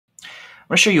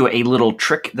want to show you a little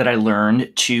trick that I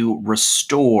learned to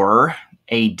restore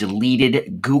a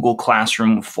deleted Google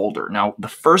Classroom folder. Now, the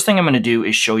first thing I'm going to do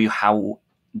is show you how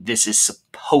this is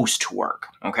supposed to work,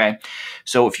 okay?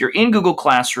 So if you're in Google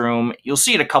Classroom, you'll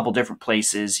see it a couple different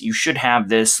places. You should have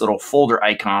this little folder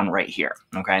icon right here,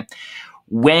 okay?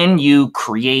 When you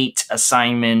create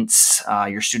assignments,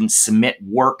 your students submit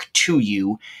work to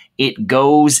you, it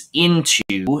goes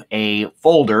into a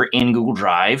folder in Google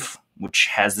Drive, which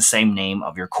has the same name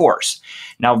of your course.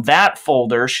 Now that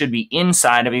folder should be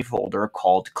inside of a folder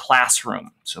called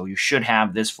Classroom. So you should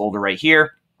have this folder right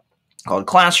here called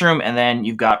Classroom, and then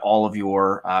you've got all of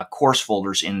your course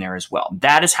folders in there as well.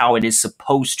 That is how it is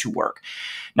supposed to work.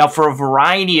 Now, for a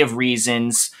variety of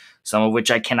reasons, some of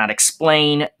which I cannot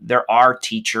explain, there are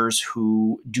teachers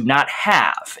who do not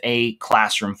have a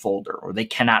Classroom folder, or they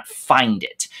cannot find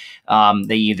it.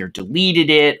 They either deleted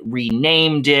it,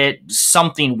 renamed it,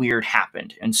 something weird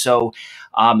happened. And so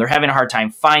they're having a hard time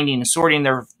finding and sorting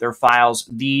their files.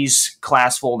 These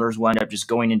class folders will end up just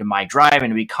going into my drive,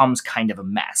 and it becomes kind of a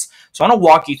mess. So I want to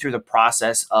walk you through the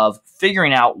process of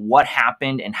figuring out what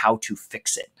happened and how to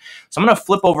fix it. So I'm going to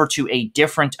flip over to a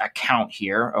different account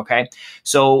here, okay?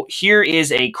 So here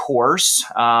is a course.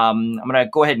 I'm going to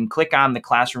go ahead and click on the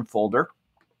Classroom folder,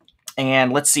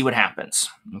 and let's see what happens,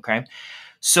 okay?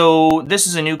 So this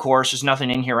is a new course. There's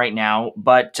nothing in here right now,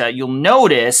 but you'll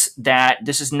notice that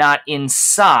this is not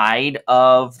inside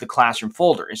of the Classroom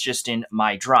folder. It's just in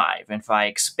my drive. And if I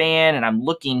expand and I'm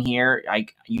looking here,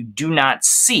 you do not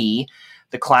see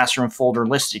the Classroom folder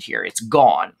listed here. It's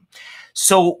gone.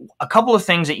 So a couple of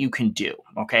things that you can do,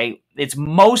 okay? It's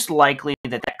most likely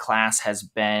that that class has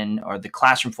been, or the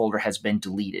Classroom folder has been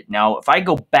deleted. Now, if I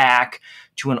go back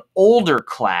to an older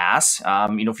class,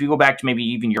 if you go back to maybe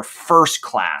even your first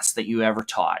class that you ever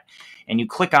taught, and you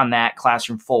click on that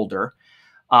Classroom folder,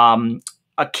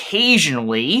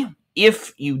 occasionally,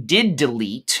 if you did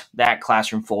delete that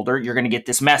Classroom folder, you're going to get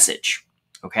this message,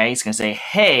 okay? It's going to say,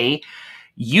 hey,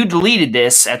 you deleted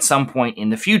this at some point in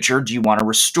the future. Do you want to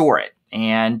restore it?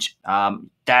 And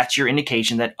that's your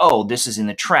indication that, oh, this is in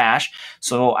the trash.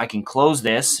 So I can close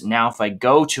this. Now, if I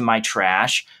go to my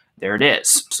trash, there it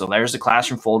is. So there's the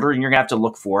Classroom folder, and you're going to have to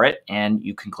look for it, and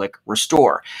you can click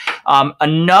Restore.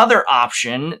 Another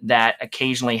option that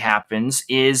occasionally happens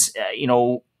is,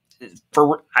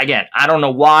 again, I don't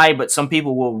know why, but some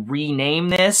people will rename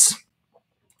this,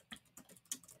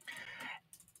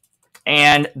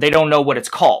 and they don't know what it's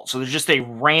called. So there's just a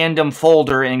random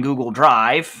folder in Google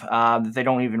Drive that they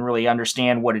don't even really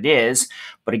understand what it is.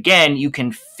 But again, you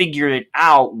can figure it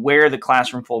out where the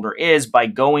Classroom folder is by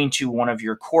going to one of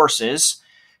your courses,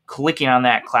 clicking on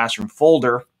that Classroom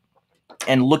folder,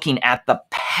 and looking at the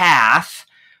path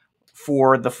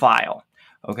for the file.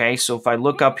 Okay, so if I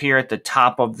look up here at the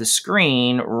top of the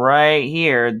screen, right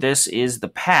here, this is the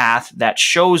path that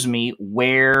shows me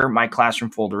where my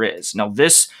Classroom folder is. Now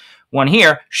this one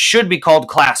here should be called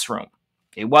Classroom.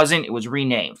 It wasn't, it was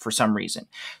renamed for some reason.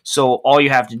 So all you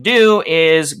have to do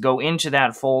is go into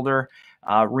that folder,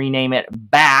 rename it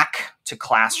back to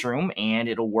Classroom, and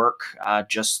it'll work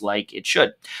just like it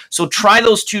should. So try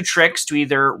those two tricks to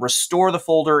either restore the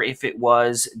folder if it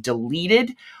was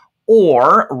deleted,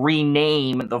 or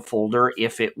rename the folder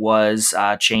if it was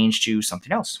changed to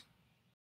something else.